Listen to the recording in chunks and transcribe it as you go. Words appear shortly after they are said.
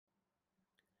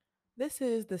This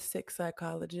is the sick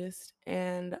psychologist,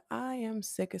 and I am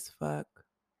sick as fuck.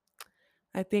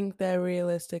 I think that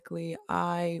realistically,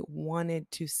 I wanted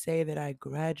to say that I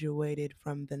graduated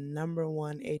from the number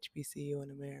one HBCU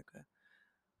in America.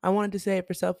 I wanted to say it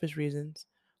for selfish reasons.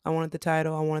 I wanted the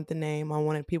title, I wanted the name, I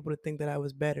wanted people to think that I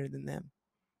was better than them.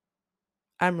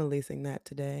 I'm releasing that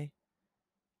today.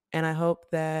 And I hope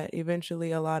that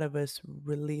eventually a lot of us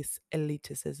release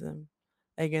elitism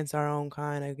against our own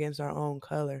kind, against our own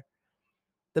color.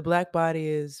 The black body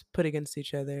is put against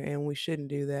each other, and we shouldn't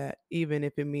do that, even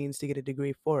if it means to get a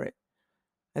degree for it.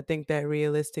 I think that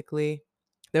realistically,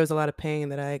 there was a lot of pain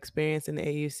that I experienced in the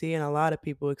AUC, and a lot of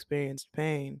people experienced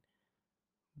pain.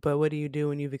 But what do you do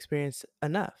when you've experienced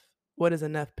enough? What does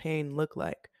enough pain look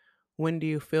like? When do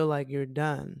you feel like you're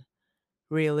done?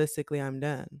 Realistically, I'm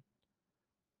done.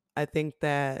 I think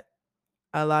that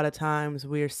a lot of times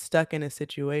we're stuck in a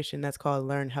situation that's called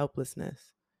learned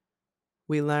helplessness.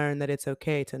 We learn that it's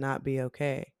okay to not be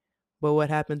okay. But what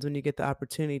happens when you get the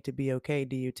opportunity to be okay?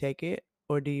 Do you take it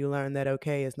or do you learn that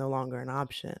okay is no longer an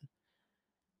option?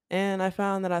 And I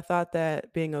found that I thought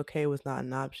that being okay was not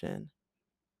an option.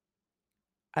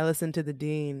 I listened to the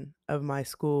dean of my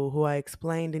school, who I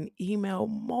explained in email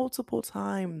multiple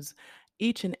times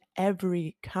each and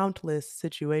every countless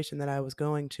situation that I was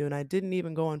going to. And I didn't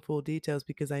even go in full details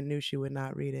because I knew she would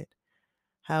not read it.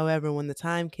 However, when the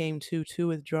time came to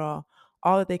withdraw,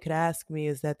 all that they could ask me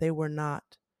is that they were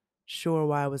not sure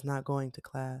why I was not going to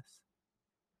class.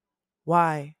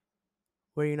 Why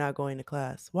were you not going to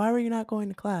class? Why were you not going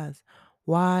to class?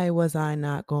 Why was I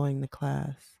not going to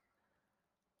class?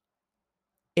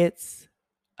 It's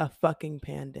a fucking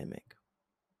pandemic.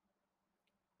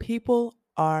 People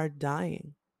are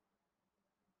dying.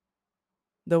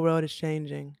 The world is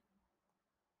changing.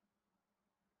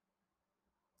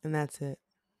 And that's it.